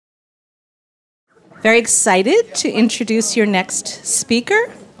Very excited to introduce your next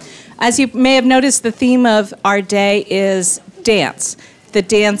speaker. As you may have noticed, the theme of our day is dance. The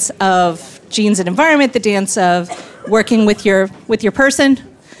dance of genes and environment, the dance of working with your person,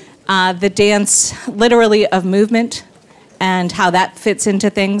 the dance literally of movement and how that fits into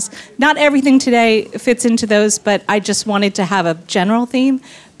things. Not everything today fits into those, but I just wanted to have a general theme.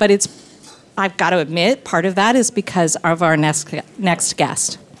 But I've got to admit, part of that is because of our next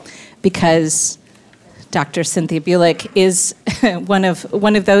guest. Because Dr. Cynthia Bulik is one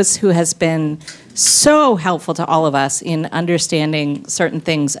of those who has been so helpful to all of us in understanding certain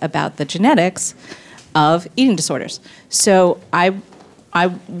things about the genetics of eating disorders. So I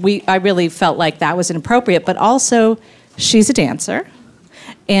really felt like that was inappropriate, but also she's a dancer,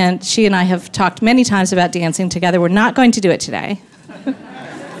 and she and I have talked many times about dancing together. We're not going to do it today.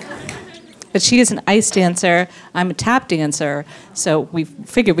 But she is an ice dancer, I'm a tap dancer, so we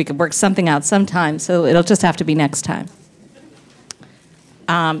figured we could work something out sometime, so it'll just have to be next time.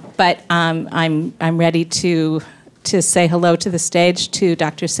 But I'm ready to say hello to the stage to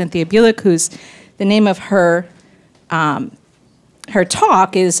Dr. Cynthia Bulik, who's the name of her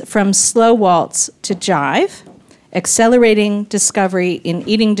talk is From Slow Waltz to Jive, Accelerating Discovery in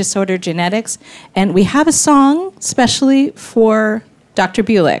Eating Disorder Genetics. And we have a song specially for Dr.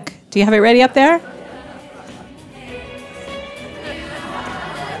 Bulik. Do you have it ready up there?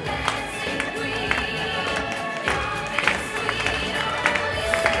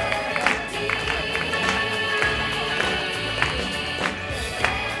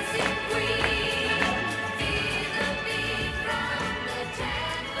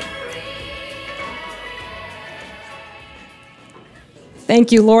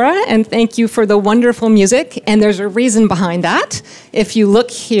 Thank you, Laura, and thank you for the wonderful music. And there's a reason behind that. If you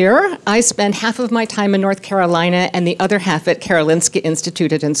look here, I spend half of my time in North Carolina and the other half at Karolinska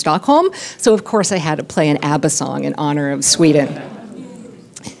Institutet in Stockholm. So, of course, I had to play an ABBA song in honor of Sweden.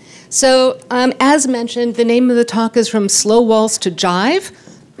 So, as mentioned, the name of the talk is From Slow Waltz to Jive,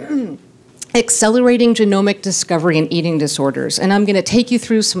 Accelerating Genomic Discovery in Eating Disorders. And I'm going to take you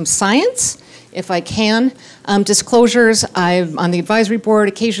through some science, if I can. Disclosures, I'm on the advisory board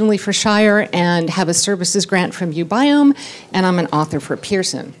occasionally for Shire and have a services grant from UBiome, and I'm an author for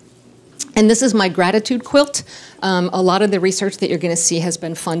Pearson. And this is my gratitude quilt. A lot of the research that you're going to see has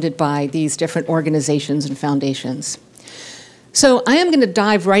been funded by these different organizations and foundations. So I am going to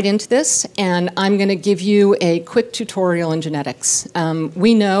dive right into this, and I'm going to give you a quick tutorial in genetics.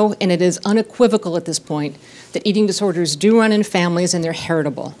 We know, and it is unequivocal at this point, that eating disorders do run in families and they're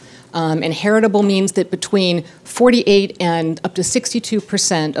heritable. And heritable means that between 48 and up to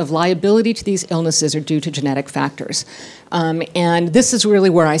 62% of liability to these illnesses are due to genetic factors. And this is really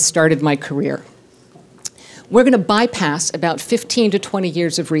where I started my career. We're going to bypass about 15 to 20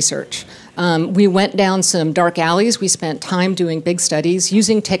 years of research. We went down some dark alleys. We spent time doing big studies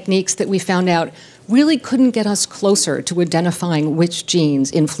using techniques that we found out really couldn't get us closer to identifying which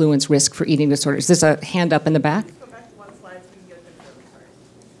genes influence risk for eating disorders. There's a hand up in the back.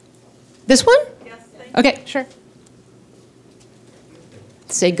 This one? Yes, thank you. Okay, sure.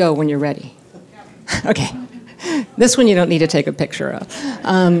 Say go when you're ready. Okay. This one you don't need to take a picture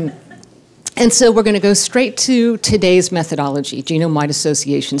of. And so we're going to go straight to today's methodology, genome-wide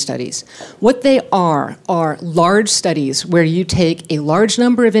association studies. What they are large studies where you take a large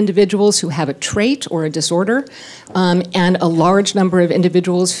number of individuals who have a trait or a disorder and a large number of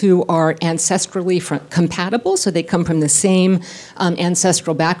individuals who are ancestrally compatible, so they come from the same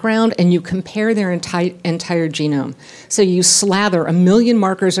ancestral background, and you compare their entire genome. So you slather 1 million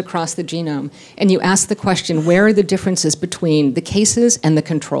markers across the genome, and you ask the question, where are the differences between the cases and the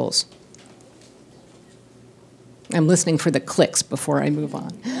controls? I'm listening for the clicks before I move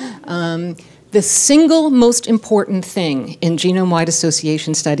on. The single most important thing in genome-wide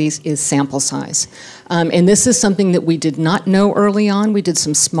association studies is sample size. And this is something that we did not know early on. We did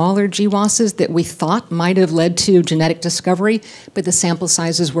some smaller GWASs that we thought might have led to genetic discovery, but the sample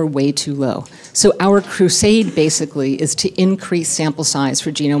sizes were way too low. So our crusade, basically, is to increase sample size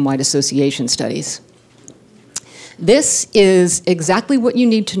for genome-wide association studies. This is exactly what you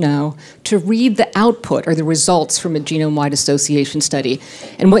need to know to read the output or the results from a genome-wide association study.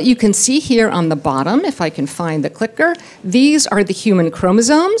 And what you can see here on the bottom, if I can find the clicker, these are the human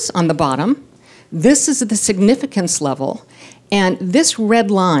chromosomes on the bottom. This is the significance level. And this red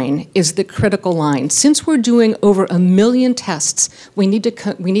line is the critical line. Since we're doing over 1 million tests, we need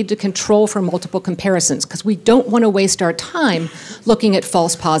to control for multiple comparisons because we don't want to waste our time looking at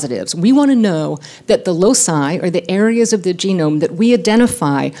false positives. We want to know that the loci, or the areas of the genome that we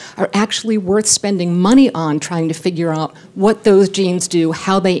identify, are actually worth spending money on trying to figure out what those genes do,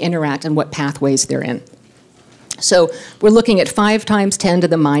 how they interact, and what pathways they're in. So we're looking at 5 times 10 to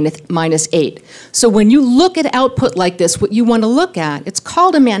the minus 8. So when you look at output like this, what you want to look at, it's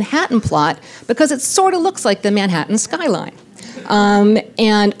called a Manhattan plot because it sort of looks like the Manhattan skyline.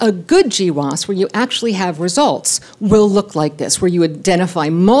 And a good GWAS, where you actually have results, will look like this, where you identify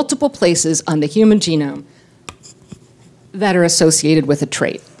multiple places on the human genome that are associated with a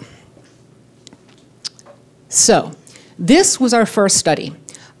trait. So this was our first study.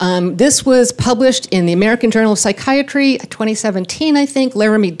 This was published in the American Journal of Psychiatry, 2017, I think.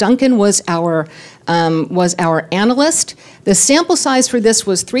 Laramie Duncan was our analyst. The sample size for this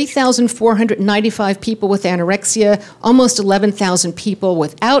was 3,495 people with anorexia, almost 11,000 people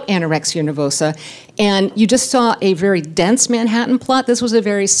without anorexia nervosa. And you just saw a very dense Manhattan plot. This was a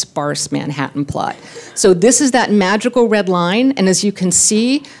very sparse Manhattan plot. So this is that magical red line. And as you can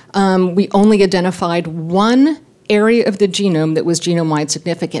see, we only identified one area of the genome that was genome-wide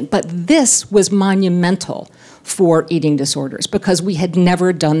significant. But this was monumental for eating disorders because we had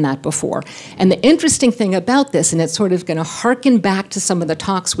never done that before. And the interesting thing about this, and it's sort of going to harken back to some of the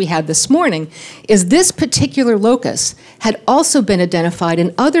talks we had this morning, is this particular locus had also been identified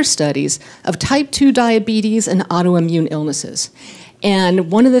in other studies of type 2 diabetes and autoimmune illnesses.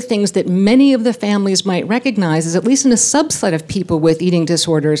 And one of the things that many of the families might recognize is, at least in a subset of people with eating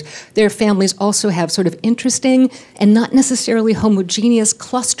disorders, their families also have sort of interesting and not necessarily homogeneous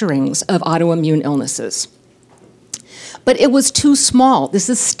clusterings of autoimmune illnesses. But it was too small. This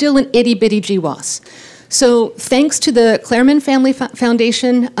is still an itty-bitty GWAS. So thanks to the Clareman Family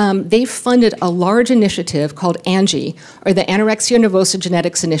Foundation, they funded a large initiative called ANGI, or the Anorexia Nervosa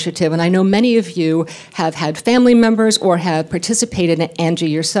Genetics Initiative, and I know many of you have had family members or have participated in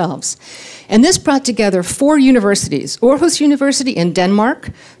ANGI yourselves. And this brought together 4 universities: Aarhus University in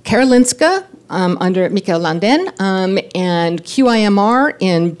Denmark, Karolinska under Mikael Landén, and QIMR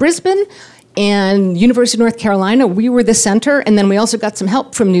in Brisbane, and University of North Carolina. We were the center, and then we also got some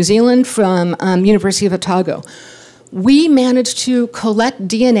help from New Zealand, from University of Otago. We managed to collect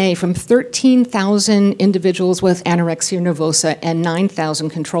DNA from 13,000 individuals with anorexia nervosa and 9,000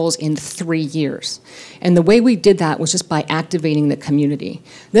 controls in 3 years. And the way we did that was just by activating the community.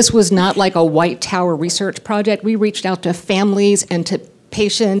 This was not like a White Tower research project. We reached out to families and to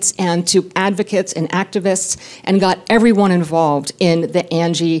patients and to advocates and activists and got everyone involved in the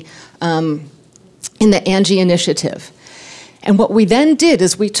ANGI initiative. And what we then did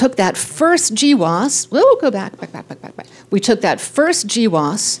is we took that first GWAS, we'll go back. We took that first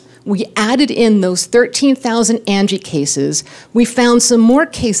GWAS, we added in those 13,000 ANGI cases. We found some more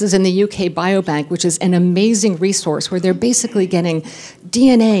cases in the UK Biobank, which is an amazing resource where they're basically getting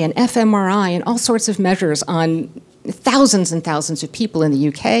DNA and fMRI and all sorts of measures on thousands and thousands of people in the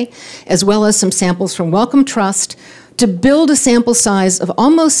UK, as well as some samples from Wellcome Trust, to build a sample size of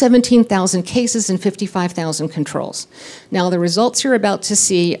almost 17,000 cases and 55,000 controls. Now, the results you're about to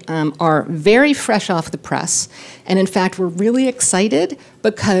see are very fresh off the press, and in fact, we're really excited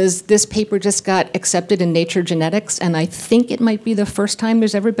because this paper just got accepted in Nature Genetics, and I think it might be the first time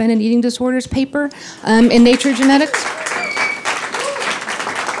there's ever been an eating disorders paper in Nature Genetics.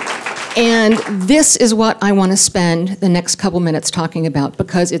 And this is what I want to spend the next couple minutes talking about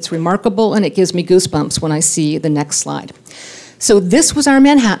because it's remarkable and it gives me goosebumps when I see the next slide. So this was our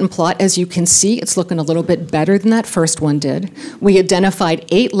Manhattan plot. As you can see, it's looking a little bit better than that first one did. We identified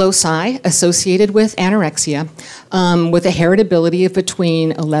 8 loci associated with anorexia with a heritability of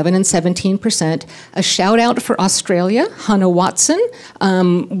between 11 and 17%. A shout out for Australia. Hannah Watson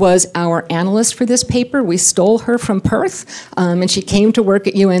was our analyst for this paper. We stole her from Perth, and she came to work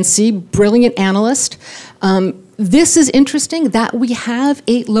at UNC, brilliant analyst. This is interesting. That we have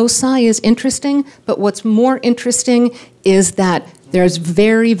 8 loci is interesting, but what's more interesting is that there's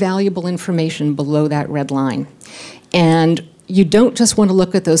very valuable information below that red line. And you don't just want to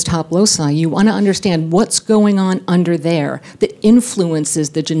look at those top loci, you want to understand what's going on under there that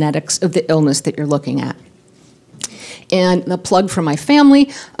influences the genetics of the illness that you're looking at. And the plug for my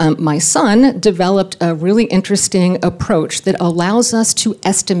family, my son developed a really interesting approach that allows us to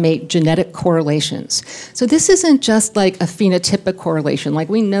estimate genetic correlations. So this isn't just like a phenotypic correlation. Like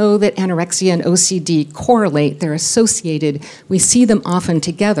we know that anorexia and OCD correlate, they're associated, we see them often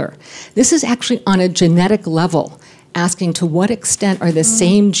together. This is actually on a genetic level. asking to what extent are the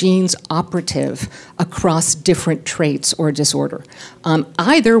same genes operative across different traits or disorder,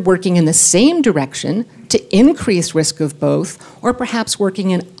 either working in the same direction to increase risk of both, or perhaps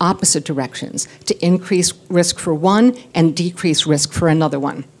working in opposite directions to increase risk for one and decrease risk for another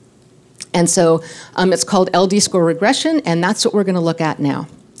one. And so it's called LD score regression, and that's what we're going to look at now.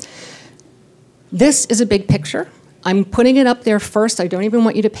 This is a big picture. I'm putting it up there first. I don't even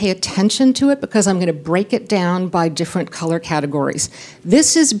want you to pay attention to it because I'm going to break it down by different color categories.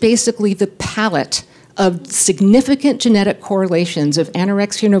 This is basically the palette of significant genetic correlations of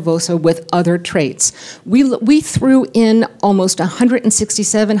anorexia nervosa with other traits. We threw in almost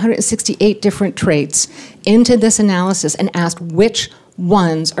 167, 168 different traits into this analysis and asked which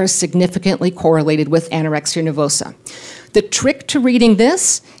ones are significantly correlated with anorexia nervosa. The trick to reading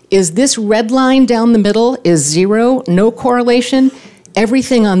this is this red line down the middle is 0, no correlation.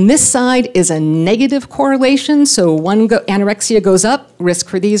 Everything on this side is a negative correlation, so anorexia goes up, risk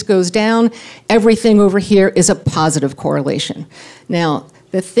for these goes down. Everything over here is a positive correlation. Now,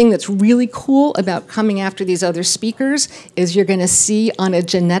 the thing that's really cool about coming after these other speakers is you're going to see on a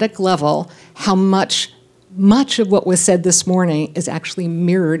genetic level how much of what was said this morning is actually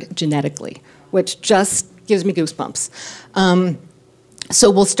mirrored genetically, which just gives me goosebumps. So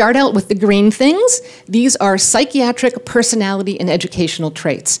we'll start out with the green things. These are psychiatric, personality, and educational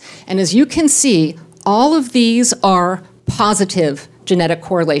traits. And as you can see, all of these are positive genetic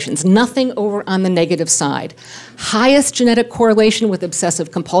correlations, nothing over on the negative side. Highest genetic correlation with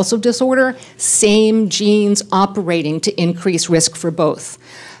obsessive compulsive disorder, same genes operating to increase risk for both.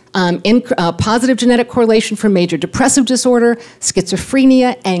 Positive genetic correlation for major depressive disorder,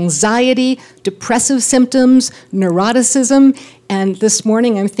 schizophrenia, anxiety, depressive symptoms, neuroticism. And this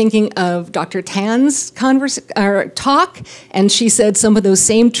morning I'm thinking of Dr. Tan's talk, and she said some of those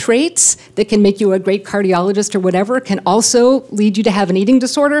same traits that can make you a great cardiologist or whatever can also lead you to have an eating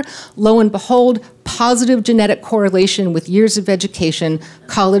disorder. Lo and behold, positive genetic correlation with years of education,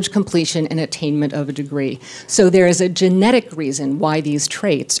 college completion, and attainment of a degree. So there is a genetic reason why these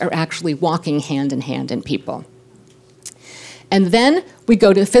traits are actually walking hand in hand in people. And then we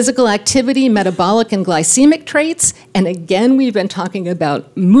go to physical activity, metabolic, and glycemic traits. And again, we've been talking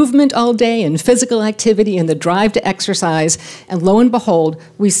about movement all day and physical activity and the drive to exercise. And lo and behold,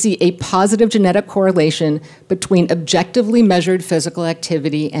 we see a positive genetic correlation between objectively measured physical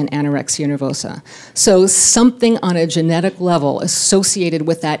activity and anorexia nervosa. So something on a genetic level associated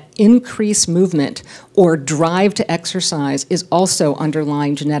with that increased movement or drive to exercise is also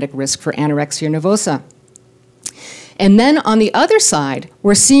underlying genetic risk for anorexia nervosa. And then on the other side,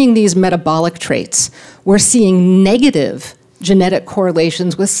 we're seeing these metabolic traits. We're seeing negative genetic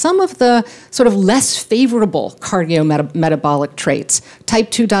correlations with some of the sort of less favorable cardiometabolic traits, type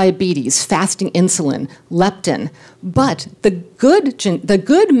 2 diabetes, fasting insulin, leptin. But the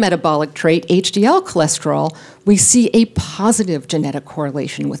good metabolic trait, HDL cholesterol, we see a positive genetic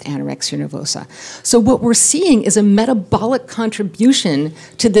correlation with anorexia nervosa. So what we're seeing is a metabolic contribution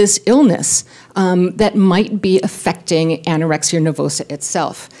to this illness that might be affecting anorexia nervosa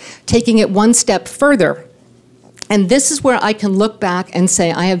itself. Taking it one step further, and this is where I can look back and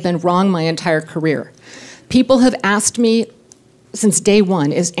say I have been wrong my entire career. People have asked me since day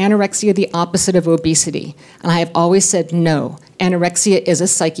one, is anorexia the opposite of obesity? And I have always said no. Anorexia is a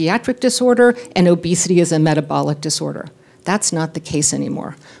psychiatric disorder and obesity is a metabolic disorder. That's not the case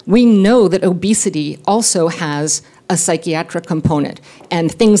anymore. We know that obesity also has a psychiatric component, and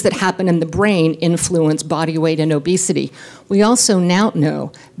things that happen in the brain influence body weight and obesity. We also now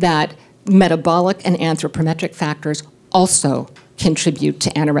know that metabolic and anthropometric factors also contribute to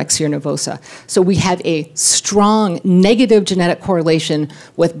anorexia nervosa. So we have a strong negative genetic correlation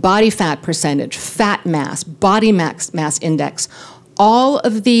with body fat percentage, fat mass, body mass index. All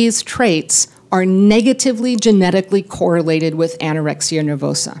of these traits are negatively genetically correlated with anorexia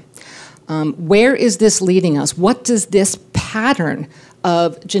nervosa. Where is this leading us? What does this pattern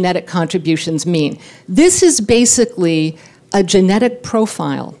of genetic contributions mean? This is basically a genetic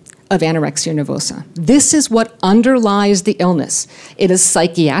profile of anorexia nervosa. This is what underlies the illness. It is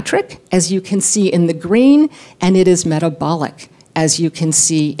psychiatric, as you can see in the green, and it is metabolic, as you can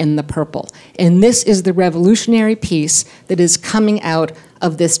see in the purple. And this is the revolutionary piece that is coming out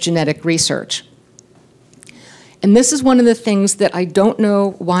of this genetic research. And this is one of the things that I don't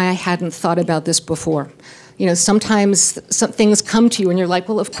know why I hadn't thought about this before. You know, sometimes some things come to you and you're like,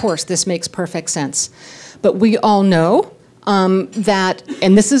 well, of course, this makes perfect sense. But we all know that,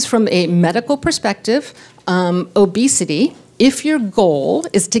 and this is from a medical perspective, obesity, if your goal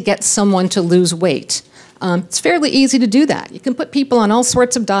is to get someone to lose weight, It's fairly easy to do that. You can put people on all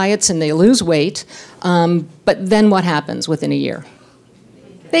sorts of diets and they lose weight, but then what happens within a year?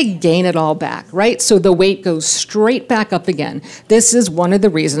 They gain it all back, right? So the weight goes straight back up again. This is one of the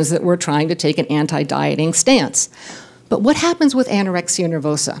reasons that we're trying to take an anti-dieting stance. But what happens with anorexia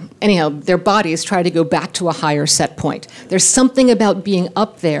nervosa? Anyhow, their bodies try to go back to a higher set point. There's something about being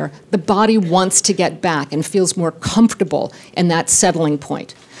up there. The body wants to get back and feels more comfortable in that settling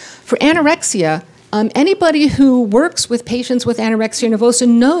point. For anorexia, anybody who works with patients with anorexia nervosa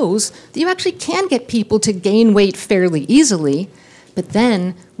knows that you actually can get people to gain weight fairly easily. But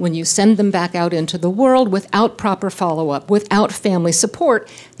then, when you send them back out into the world without proper follow-up, without family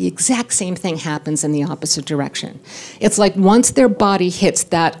support, the exact same thing happens in the opposite direction. It's like once their body hits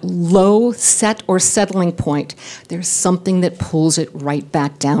that low set or settling point, there's something that pulls it right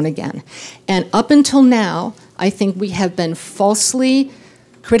back down again. And up until now, I think we have been falsely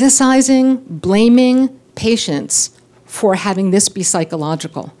criticizing, blaming patients for having this be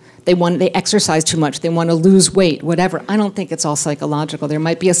psychological. They exercise too much, they want to lose weight, whatever. I don't think it's all psychological. There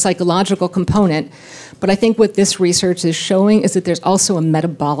might be a psychological component, but I think what this research is showing is that there's also a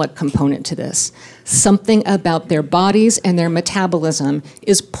metabolic component to this. Something about their bodies and their metabolism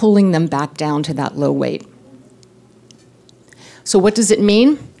is pulling them back down to that low weight. So what does it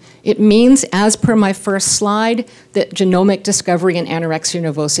mean? It means, as per my first slide, that genomic discovery in anorexia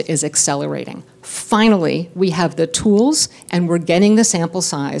nervosa is accelerating. Finally, we have the tools and we're getting the sample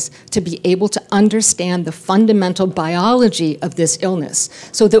size to be able to understand the fundamental biology of this illness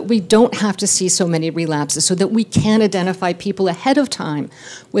so that we don't have to see so many relapses, so that we can identify people ahead of time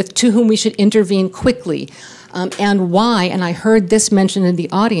to whom we should intervene quickly. And why, and I heard this mentioned in the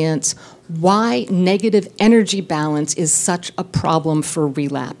audience, why negative energy balance is such a problem for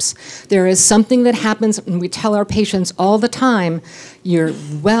relapse. There is something that happens, and we tell our patients all the time, you're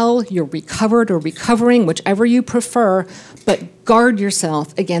well, you're recovered or recovering, whichever you prefer, but guard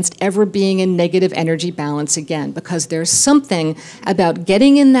yourself against ever being in negative energy balance again, because there's something about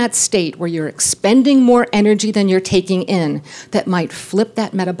getting in that state where you're expending more energy than you're taking in that might flip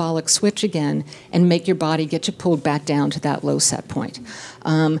that metabolic switch again and make your body get you pulled back down to that low set point.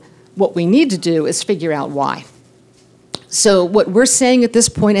 What we need to do is figure out why. So what we're saying at this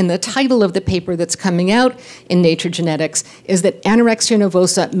point in the title of the paper that's coming out in Nature Genetics is that anorexia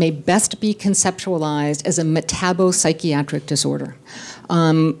nervosa may best be conceptualized as a metabo-psychiatric disorder.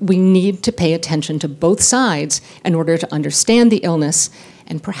 We need to pay attention to both sides in order to understand the illness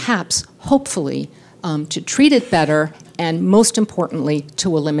and perhaps, hopefully, to treat it better and, most importantly,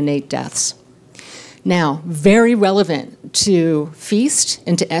 to eliminate deaths. Now, very relevant to F.E.A.S.T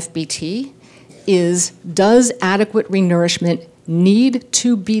and to FBT is, does adequate renourishment need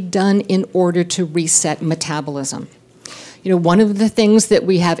to be done in order to reset metabolism? You know, one of the things that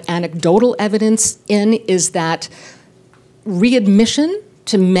we have anecdotal evidence in is that readmission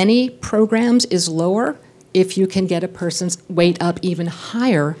to many programs is lower if you can get a person's weight up even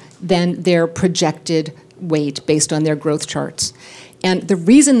higher than their projected weight based on their growth charts. And the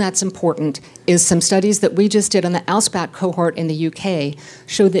reason that's important is some studies that we just did on the ALSPAT cohort in the UK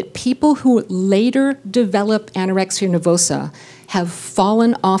show that people who later develop anorexia nervosa have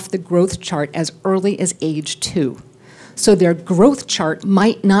fallen off the growth chart as early as age 2. So their growth chart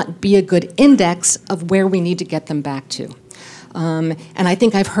might not be a good index of where we need to get them back to. And I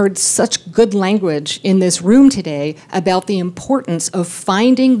think I've heard such good language in this room today about the importance of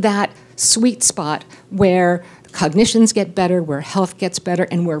finding that sweet spot where cognitions get better, where health gets better,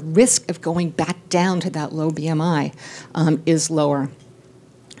 and where risk of going back down to that low BMI is lower.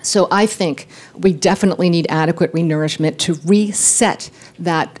 So I think we definitely need adequate renourishment to reset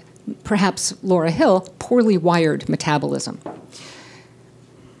that, perhaps Laura Hill, poorly wired metabolism.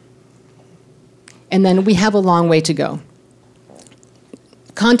 And then we have a long way to go.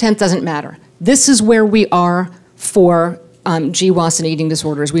 Content doesn't matter. This is where we are for GWAS and eating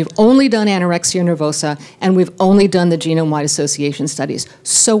disorders. We've only done anorexia nervosa, and we've only done the genome-wide association studies.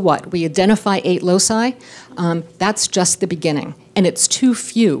 So what? We identify 8 loci. That's just the beginning. And it's too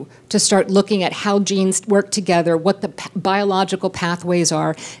few to start looking at how genes work together, what the biological pathways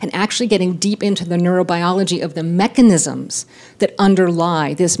are, and actually getting deep into the neurobiology of the mechanisms that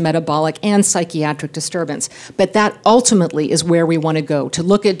underlie this metabolic and psychiatric disturbance. But that ultimately is where we want to go, to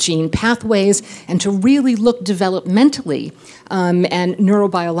look at gene pathways and to really look developmentally and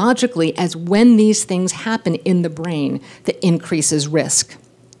neurobiologically as when these things happen in the brain that increases risk.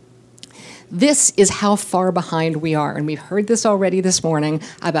 This is how far behind we are, and we've heard this already this morning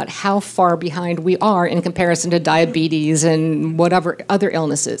about how far behind we are in comparison to diabetes and whatever other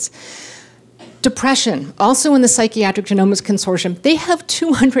illnesses. Depression, also in the Psychiatric Genomics Consortium, they have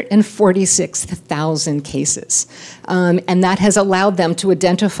 246,000 cases. And that has allowed them to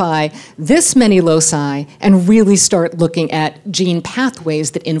identify this many loci and really start looking at gene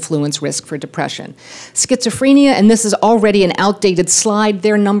pathways that influence risk for depression. Schizophrenia, and this is already an outdated slide,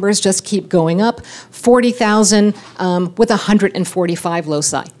 their numbers just keep going up, 40,000 with 145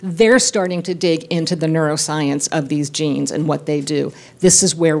 loci. They're starting to dig into the neuroscience of these genes and what they do. This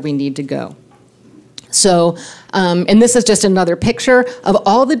is where we need to go. So, and this is just another picture of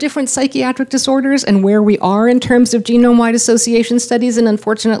all the different psychiatric disorders and where we are in terms of genome-wide association studies, and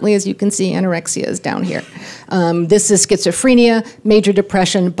unfortunately, as you can see, anorexia is down here. This is schizophrenia, major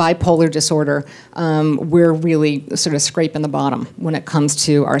depression, bipolar disorder. We're really sort of scraping the bottom when it comes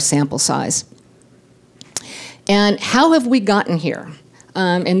to our sample size. And how have we gotten here?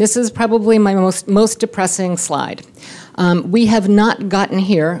 And this is probably my most depressing slide. We have not gotten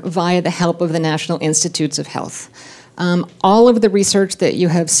here via the help of the National Institutes of Health. All of the research that you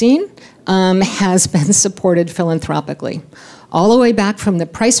have seen has been supported philanthropically. All the way back from the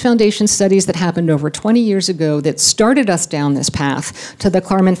Price Foundation studies that happened over 20 years ago that started us down this path to the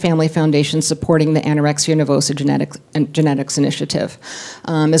Klarman Family Foundation supporting the Anorexia Nervosa Genetics Initiative,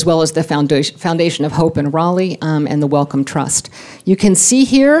 as well as the Foundation of Hope in Raleigh and the Wellcome Trust. You can see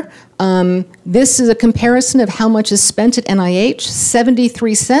here, this is a comparison of how much is spent at NIH,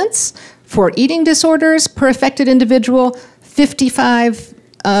 73 cents for eating disorders per affected individual,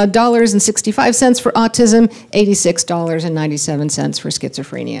 $55.65 for autism, $86.97 for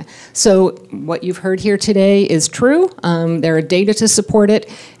schizophrenia. So what you've heard here today is true. There are data to support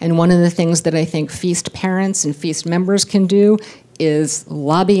it, and one of the things that I think FE.A.S.T parents and FE.A.S.T members can do is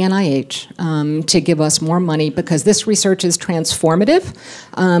lobby NIH to give us more money, because this research is transformative.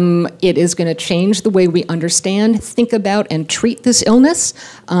 It is going to change the way we understand, think about, and treat this illness.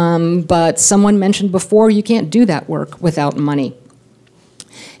 But someone mentioned before, you can't do that work without money.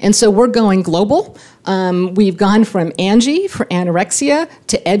 And so we're going global. We've gone from Angie for anorexia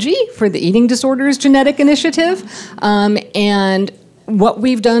to EDGY for the Eating Disorders Genetic Initiative. And what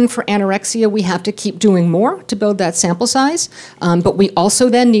we've done for anorexia, we have to keep doing more to build that sample size. But we also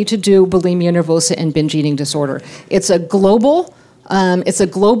then need to do bulimia nervosa and binge eating disorder. It's a global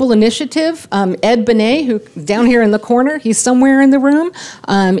initiative. Ed Benet, who down here in the corner, he's somewhere in the room,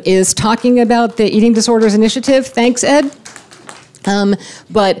 is talking about the Eating Disorders Initiative. Thanks, Ed.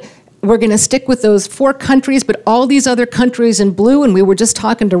 But we're going to stick with those 4 countries, but all these other countries in blue, and we were just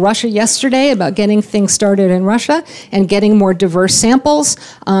talking to Russia yesterday about getting things started in Russia and getting more diverse samples.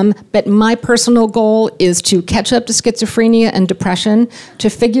 But my personal goal is to catch up to schizophrenia and depression, to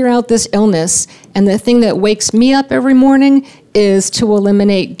figure out this illness, and the thing that wakes me up every morning is to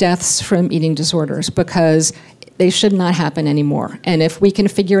eliminate deaths from eating disorders, because they should not happen anymore. And if we can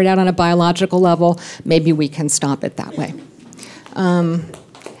figure it out on a biological level, maybe we can stop it that way.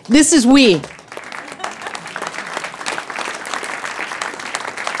 This is we.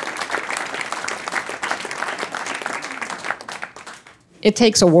 It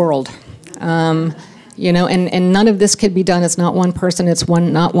takes a world, you know, and none of this could be done. It's not one person, it's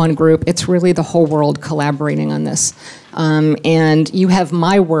not one group. It's really the whole world collaborating on this. And you have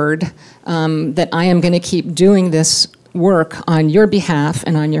my word that I am going to keep doing this work on your behalf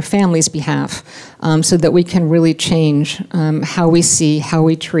and on your family's behalf, so that we can really change how we see, how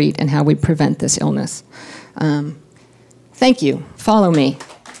we treat, and how we prevent this illness. Thank you. Follow me.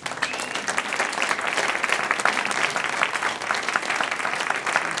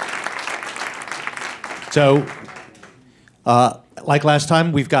 So, like last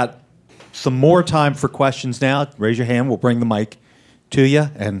time, we've got some more time for questions now. Raise your hand. We'll bring the mic to you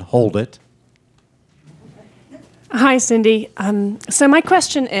and hold it. Hi, Cindy. So my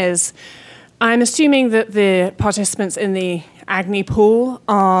question is, I'm assuming that the participants in the AGNI pool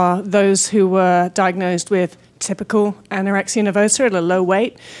are those who were diagnosed with typical anorexia nervosa at a low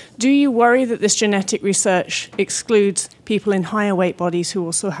weight. Do you worry that this genetic research excludes people in higher weight bodies who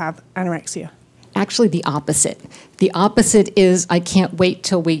also have anorexia? Actually, the opposite. The opposite is I can't wait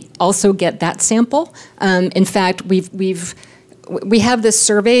till we also get that sample. In fact, we have this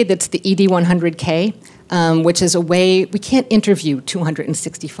survey that's the ED100K. Which is a way, we can't interview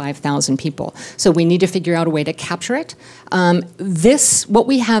 265,000 people. So we need to figure out a way to capture it. What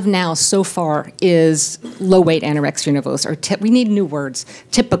we have now so far is low-weight anorexia nervosa, or we need new words,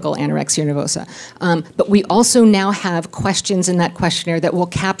 typical anorexia nervosa. But we also now have questions in that questionnaire that will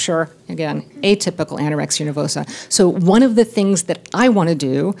capture, again, atypical anorexia nervosa. So one of the things that I want to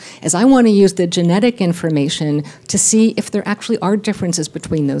do is I want to use the genetic information to see if there actually are differences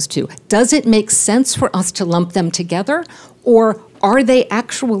between those two. Does it make sense for us to lump them together, or are they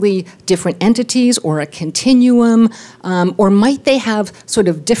actually different entities or a continuum, or might they have sort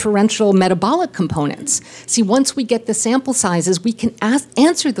of differential metabolic components? See, once we get the sample sizes, we can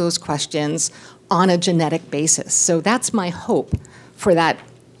answer those questions on a genetic basis. So that's my hope for that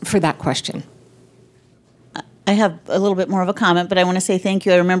question. I have a little bit more of a comment, but I want to say thank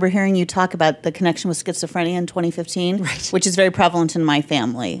you. I remember hearing you talk about the connection with schizophrenia in 2015, right, which is very prevalent in my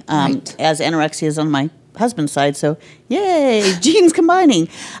family, right, as anorexia is on my husband's side, so yay, genes combining.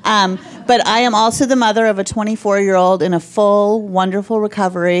 But I am also the mother of a 24-year-old in a full, wonderful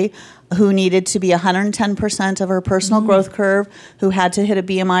recovery who needed to be 110% of her personal growth curve, who had to hit a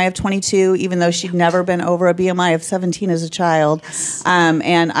BMI of 22, even though she'd never been over a BMI of 17 as a child. Yes.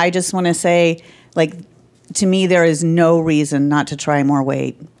 And I just want to say, like, to me, there is no reason not to try more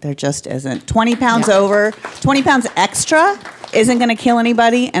weight. There just isn't. 20 pounds over, 20 pounds extra isn't going to kill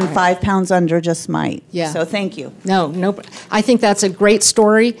anybody, and 5 pounds under just might. Yeah. So thank you. No. I think that's a great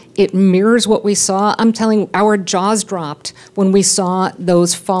story. It mirrors what we saw. I'm telling you, our jaws dropped when we saw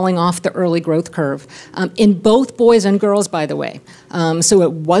those falling off the early growth curve. In both boys and girls, by the way. So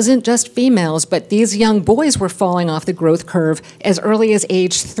it wasn't just females, but these young boys were falling off the growth curve as early as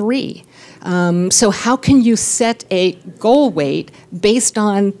age 3. So how can you set a goal weight based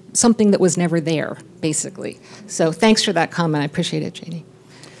on something that was never there, basically? So thanks for that comment. I appreciate it, Janie.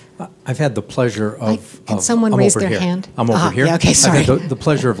 I've had the pleasure of... Can someone raise their hand? I'm over here. Yeah, okay, sorry. I've had the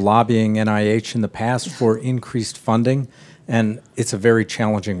pleasure of lobbying NIH in the past for increased funding, and it's a very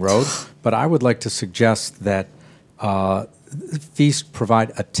challenging road. But I would like to suggest that F.E.A.S.T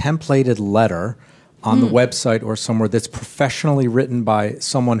provide a templated letter on the website or somewhere that's professionally written by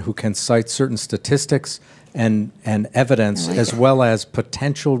someone who can cite certain statistics and evidence, as well as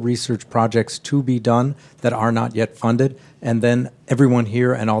potential research projects to be done that are not yet funded. And then everyone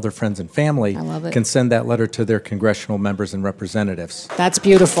here and all their friends and family can send that letter to their congressional members and representatives. That's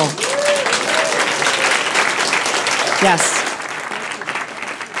beautiful. Yes.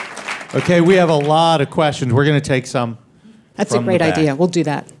 Okay, we have a lot of questions. We're going to take some. That's a great idea. We'll do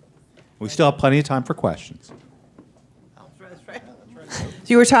that. We still have plenty of time for questions. So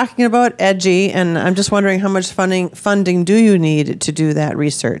you were talking about EDGI, and I'm just wondering how much funding do you need to do that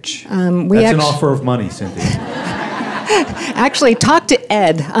research? That's an offer of money, Cynthia. Actually, talk to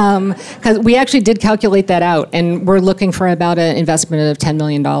Ed, because we actually did calculate that out, and we're looking for about an investment of $10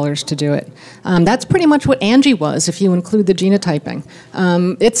 million to do it. That's pretty much what Angie was, if you include the genotyping.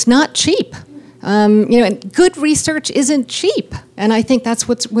 It's not cheap. And good research isn't cheap, and I think that's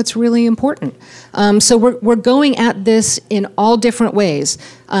what's really important. So we're going at this in all different ways.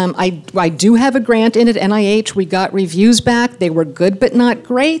 I do have a grant in at NIH. We got reviews back. They were good, but not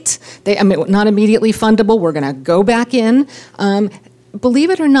great. Not immediately fundable. We're going to go back in. Believe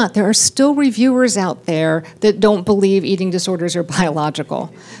it or not, there are still reviewers out there that don't believe eating disorders are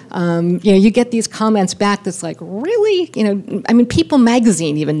biological. You get these comments back that's like, really? People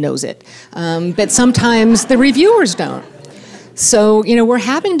Magazine even knows it. But sometimes the reviewers don't. So, we're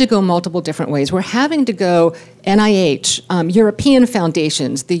having to go multiple different ways. We're having to go NIH, European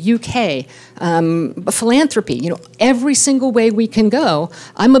foundations, the UK, philanthropy, every single way we can go.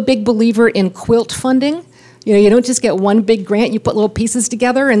 I'm a big believer in quilt funding. You don't just get one big grant, you put little pieces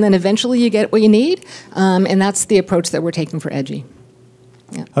together, and then eventually you get what you need. And that's the approach that we're taking for EDGI.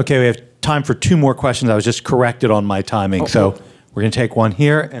 Yeah. Okay, we have time for 2 more questions. I was just corrected on my timing. So we're going to take one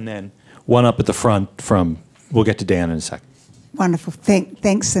here and then one up at the front we'll get to Dan in a second. Wonderful.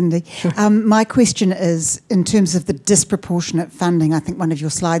 Thanks, Cindy. Sure. My question is, in terms of the disproportionate funding, I think one of your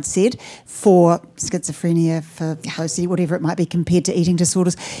slides said, for schizophrenia, for OCD, whatever it might be, compared to eating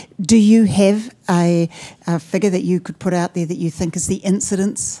disorders, do you have a figure that you could put out there that you think is the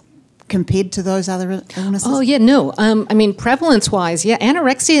incidence compared to those other illnesses? Oh, yeah, no. Prevalence-wise,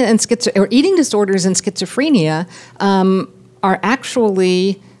 anorexia and or eating disorders and schizophrenia are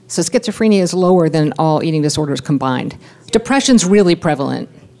actually... So schizophrenia is lower than all eating disorders combined. Depression's really prevalent.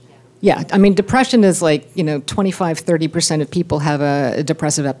 Yeah, depression is like, 25-30% of people have a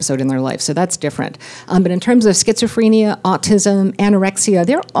depressive episode in their life, so that's different. But in terms of schizophrenia, autism, anorexia,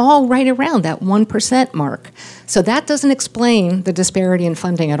 they're all right around that 1% mark. So that doesn't explain the disparity in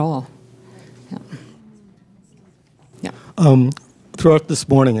funding at all. Yeah. Throughout this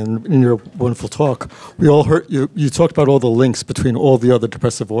morning and in your wonderful talk, we all heard you talked about all the links between all the other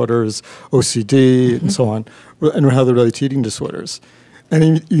depressive orders, OCD, and so on, and how they relate to eating disorders.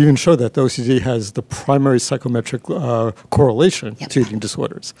 And you even show that the OCD has the primary psychometric correlation Yep. to eating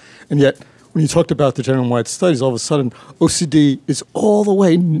disorders. And yet, when you talked about the genome-wide studies, all of a sudden, OCD is all the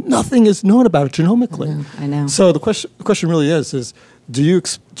way, nothing is known about it genomically. I know. So the question really is do you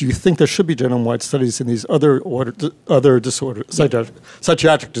think there should be genome-wide studies in these other disorders,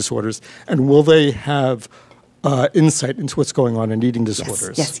 psychiatric disorders, and will they have insight into what's going on in eating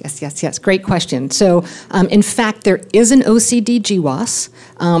disorders? Yes. Great question. So, in fact, there is an OCD GWAS.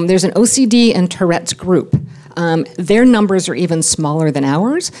 There's an OCD and Tourette's group. Their numbers are even smaller than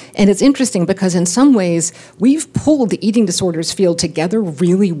ours. And it's interesting because in some ways, we've pulled the eating disorders field together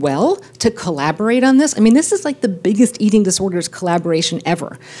really well to collaborate on this. I mean, this is like the biggest eating disorders collaboration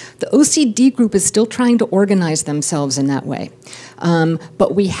ever. The OCD group is still trying to organize themselves in that way.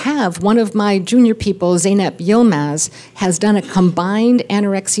 But we have, one of my junior people, Zeynep Yilmaz, has done a combined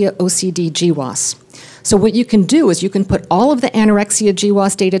anorexia OCD GWAS. So what you can do is you can put all of the anorexia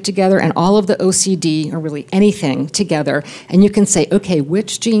GWAS data together and all of the OCD, or really anything, together, and you can say, okay,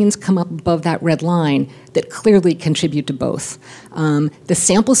 which genes come up above that red line that clearly contribute to both. The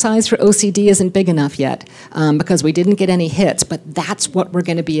sample size for OCD isn't big enough yet because we didn't get any hits, but that's what we're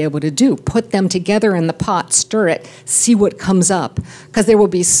going to be able to do. Put them together in the pot, stir it, see what comes up. Because there will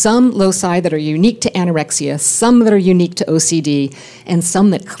be some loci that are unique to anorexia, some that are unique to OCD, and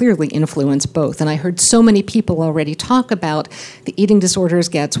some that clearly influence both. And I heard so many people already talk about the eating disorders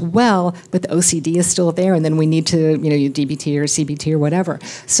gets well, but the OCD is still there, and then we need to, DBT or CBT or whatever.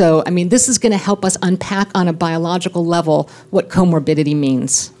 So, I mean, this is going to help us unpack on a biological level what comorbidity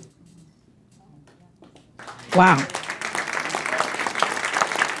means. Wow.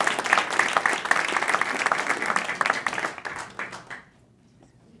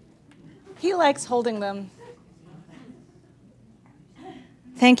 He likes holding them.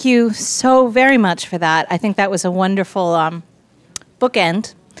 Thank you so very much for that. I think that was a wonderful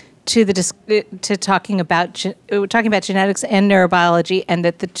bookend to talking about genetics and neurobiology, and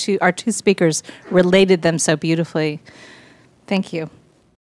that our two speakers related them so beautifully. Thank you.